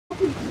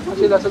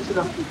Saan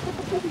sila?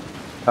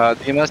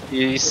 Dimas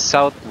is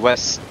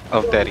southwest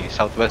of Terry.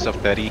 Southwest of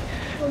Terry.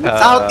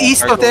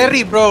 Southeast of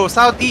Terry, bro.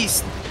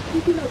 Southeast.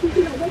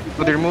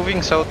 So they're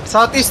moving south.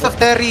 Southeast of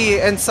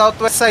Terry and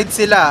southwest side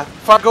sila.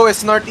 Fargo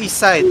is northeast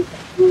side.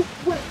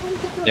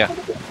 Yeah.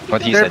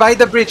 What he They're said. by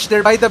the bridge.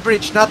 They're by the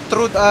bridge. Not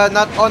through,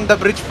 not on the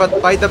bridge,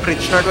 but by the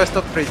bridge. Northwest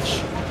of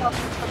bridge.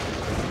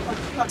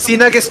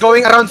 Sinag is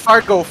going around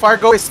Fargo.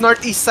 Fargo is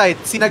northeast side.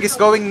 Sinag is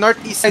going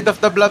northeast side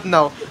of the blob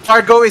now.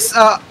 Fargo is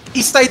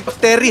east side of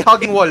Terry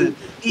hugging wall.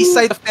 East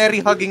side of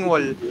Terry hugging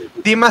wall.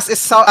 Dimas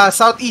is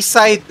southeast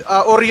side.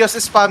 Orios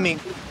is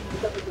spamming.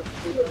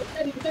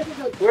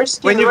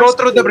 When you go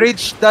through the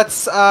bridge,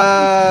 that's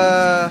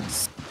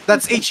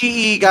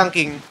HEE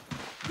ganking.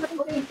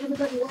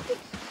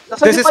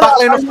 This is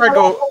backline of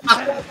Fargo.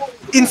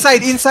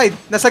 Inside.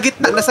 Nasa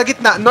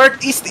gitna.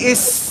 Northeast is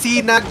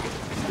Sinag.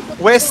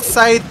 West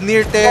side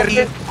near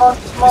Terry. Is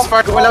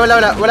Fargo. Wala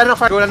nang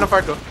Fargo. Wala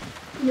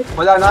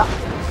na?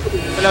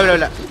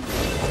 Wala.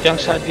 Yung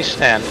southeast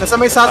na yan. Nasa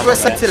may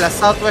southwest side sila.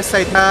 Southwest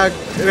side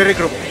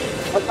nag-regroup.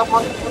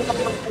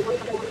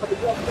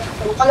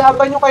 Yung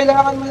kalaban nyo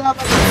kailangan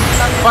malaban.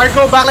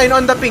 Fargo backline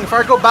on the ping.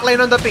 Fargo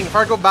backline on the ping.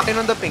 Fargo backline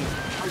on the ping.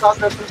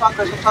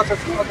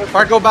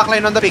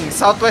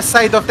 Southwest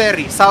side of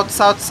Terry. South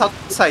side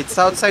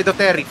of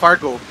Terry.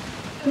 Fargo.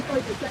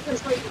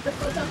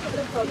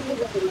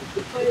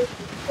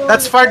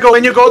 That's Fargo.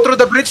 When you go through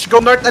the bridge, go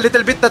north a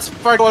little bit. That's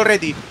Fargo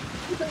already.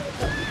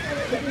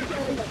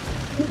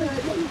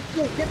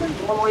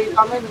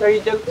 Kami,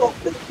 Rigel to.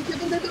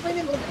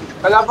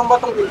 Kalaban ba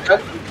itong Rigel?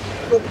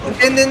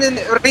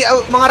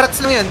 Mga rats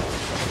lang yan.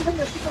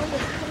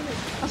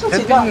 Asan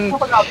sila?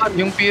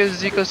 Yung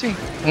PSG kasi.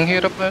 Ang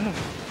hirap na ano.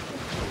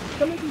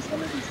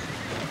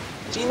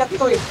 Sinag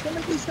to eh.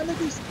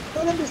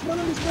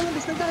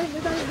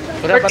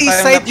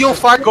 Northeast side yung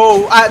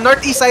Fargo,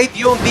 northeast side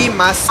yung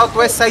Dimas,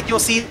 southwest side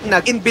yung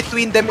Sinag. In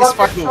between them is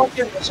Fargo.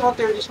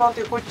 Dismounter.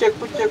 Push check.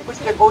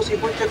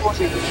 OC, push check.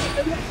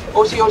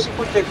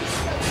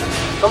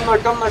 Come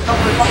north. North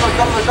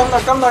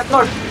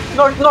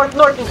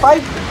in 5,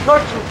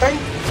 north in 10,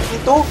 in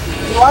 2,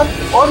 in 1.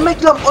 All my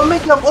club.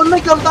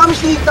 Dami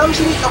sneak. Come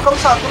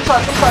south. Come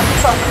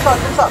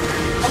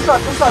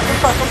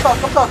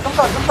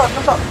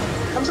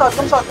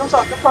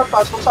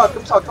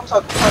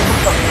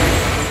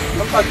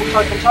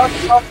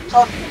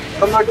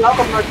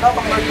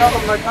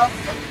north now.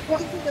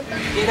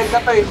 Sinag na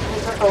to eh.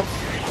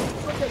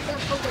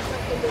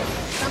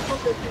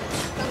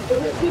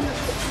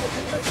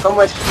 Come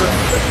west.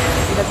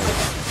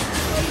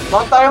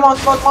 Mount. I'm gonna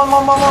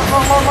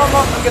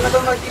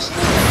go northeast.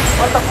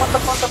 Mount up.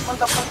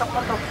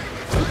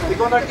 We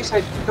go northeast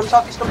side. Come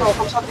southeast. Come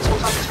southeast.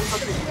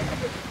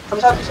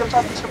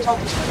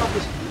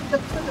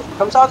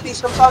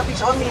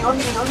 On me,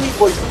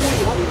 boys. On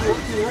me.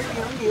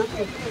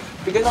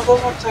 We're gonna go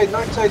north side.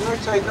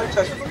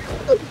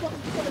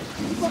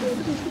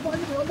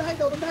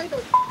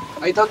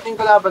 I don't think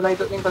kalaban.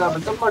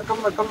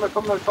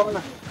 Come north.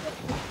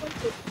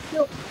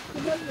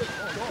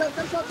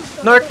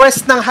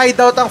 Northwest ng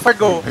hideout ang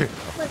Fargo.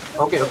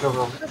 Okay.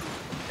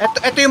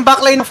 Ito yung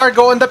backline ng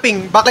Fargo on the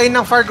ping. Backline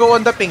ng Fargo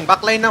on the ping.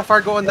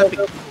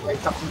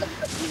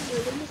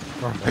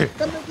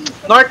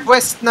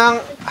 Northwest ng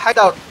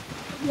hideout.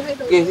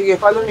 Sige.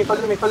 Follow me.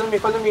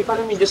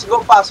 Just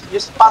go past.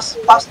 Just pass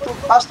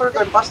through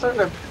them.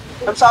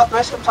 Come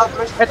southwest.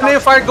 Ito na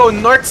yung Fargo,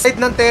 north side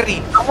ng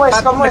Terry. Come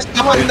west.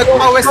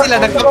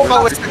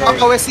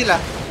 Nagpapawest sila.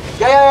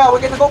 Yeah. We're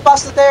gonna go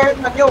past the Terry.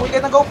 We're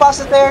gonna go past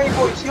the Terry,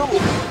 boys.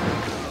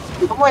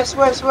 Come west.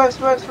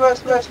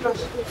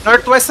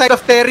 Northwest side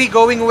of Terry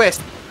going west.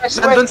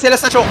 Nandun sila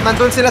sa choke.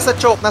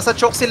 Nasa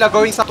choke sila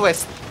going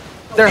southwest.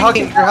 They're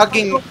hugging.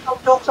 Choke.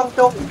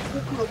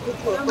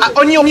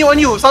 On you.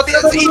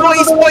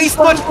 East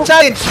mo,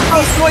 challenge.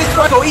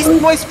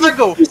 East mo is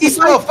Fargo.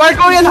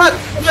 Fargo yan lahat.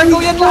 On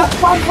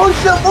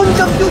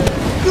jump, dude.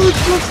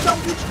 Stop.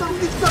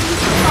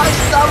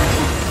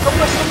 Come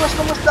west.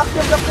 Lock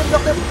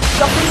them.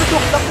 Lock them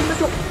the door.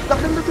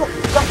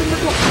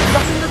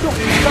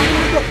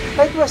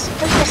 Right west.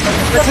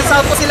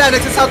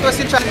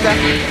 Nagsasouthwest yung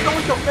challenge.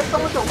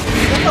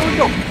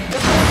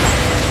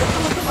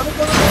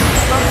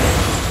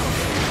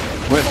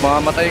 Wait,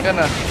 mamamatay ka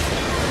na.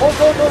 Go.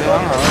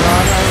 Wala na.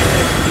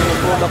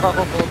 Tinutulak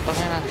ako. Putang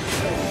na.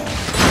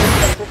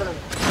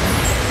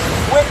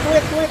 Wait.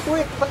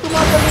 Ba't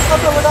tumatalong ka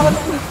ba? Wala ka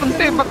nang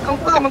Kunti,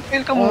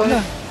 mag-fail ka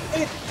muna.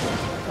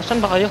 Saan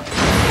ba kayo?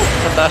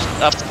 Sa taas pa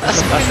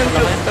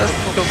naman.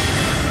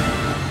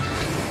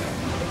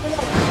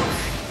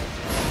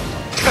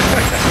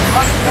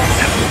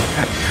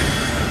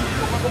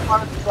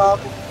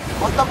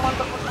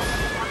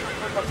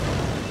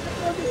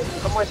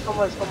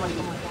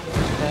 Come on.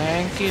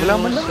 Thank you.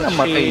 Wala man lang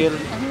namatay.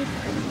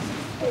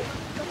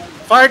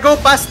 Fargo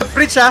past the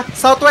bridge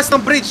southwest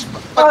ng bridge.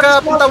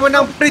 Pagka punta mo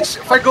ng bridge,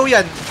 Fargo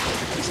yan.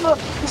 Dismount,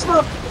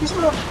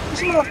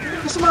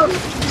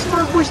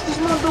 push,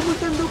 dismount, double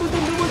time, dismount.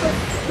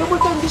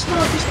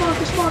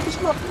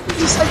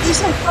 East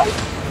side, 5,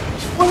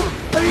 4,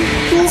 3,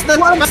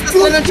 mas na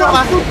sila ng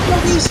Choka.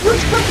 Jump east,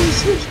 huge jump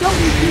east, huge jump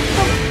east, huge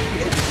jump.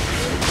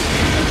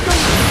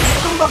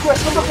 Come back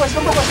west, come back west,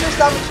 come back west. There's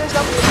damage, there's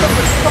damage. Come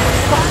back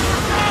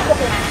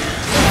west.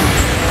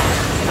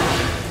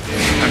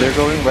 They're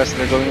going west,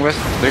 they're going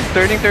west. They're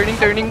turning. Looking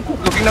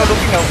now.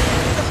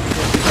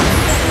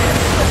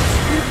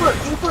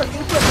 Keeper.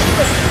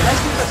 Nice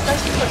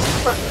defense.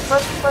 Keeper.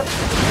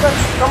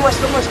 Come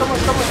west.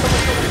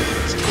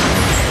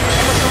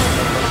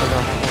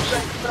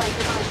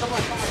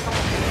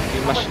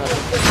 Dimas na.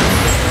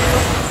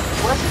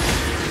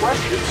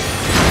 West.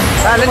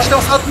 Challenge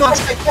daw south mo.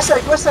 West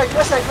side. 5.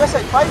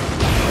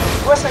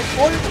 West side,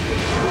 4.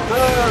 No.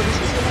 This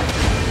is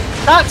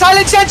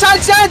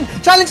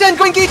Challenge yan!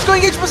 Go engage,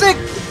 Pusik!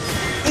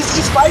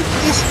 East 5,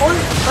 East 4, 3,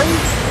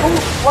 2,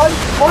 1,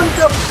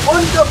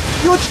 on jump,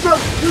 huge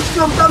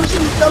jump, damage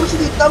elite,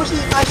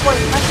 nice one,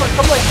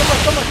 come on.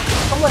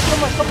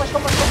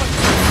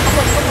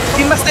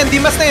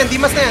 Dimas na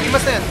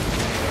yan.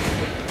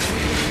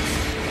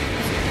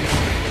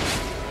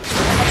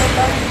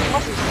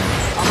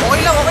 Okay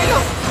lang.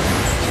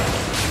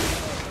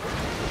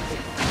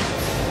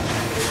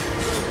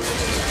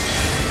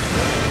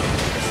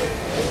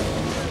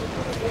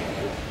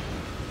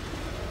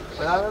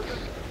 Wala na to.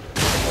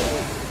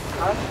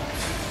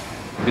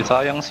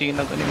 Bisayang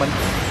sinag ni man.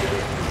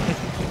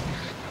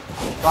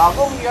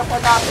 Bagong hiya pa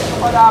natin sa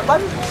kalaban,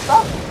 puta.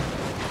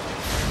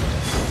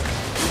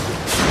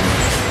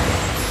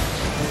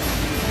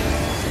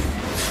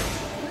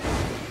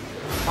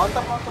 Mount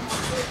up.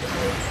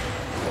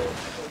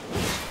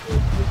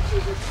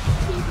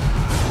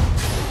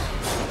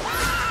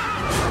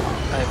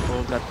 I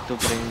forgot to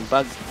bring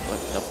bag.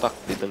 What the fuck?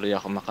 Di tuloy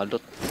ako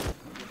makalot.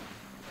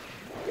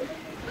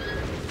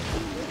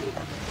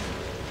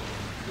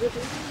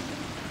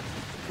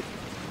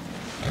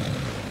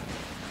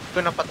 Ito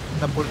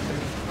na-pull ko.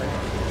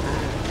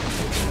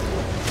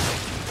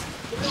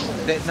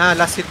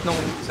 Last hit nung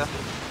isa.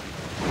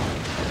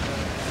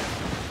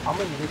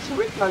 Aman,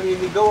 wait,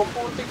 naliligaw ang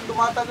putik,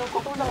 tumatanong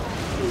ko lang.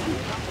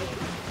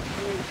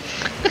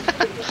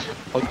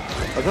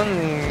 Huwag kang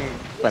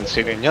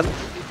pansinin yan.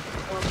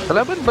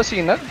 Kalaban ba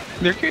sinag?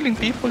 They're killing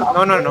people.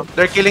 No.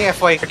 They're killing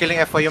FY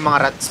yung mga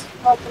rats.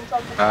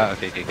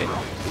 Okay.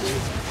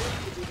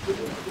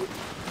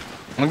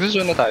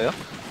 Magzuzone na tayo?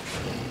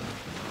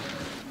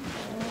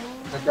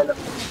 Nagdala.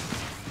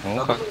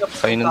 Oo,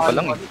 kainan pa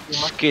lang eh.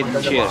 Skid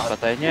cheer.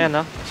 Patay niya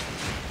yan, ha?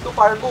 Ito,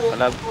 Fargo.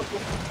 Alam.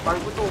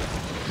 Fargo to.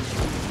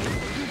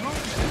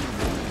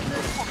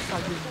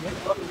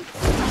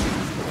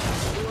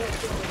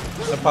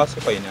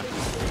 Napacify na.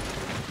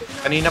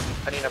 Kanina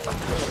pa.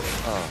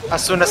 Oh.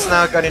 As soon as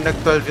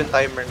nag-12 yung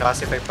timer,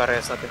 nakasify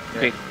parehas natin.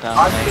 Quick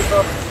tama na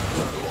Dito.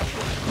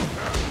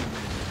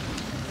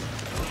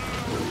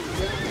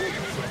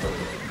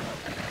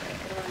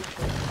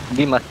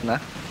 Dimas na.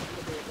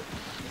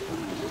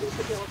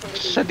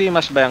 Sa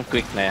Dimas ba yung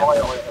quick na yan?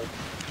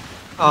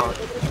 Okay.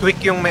 Quick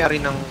yung may-ari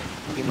ng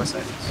Dimas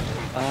Alice.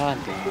 Ah,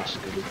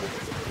 Dimas.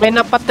 May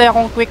napatay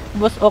akong quick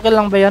boss, okay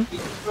lang ba yan?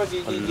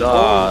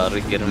 Ala,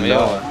 rigir mo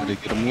yun.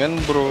 Rigir mo yan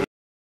bro.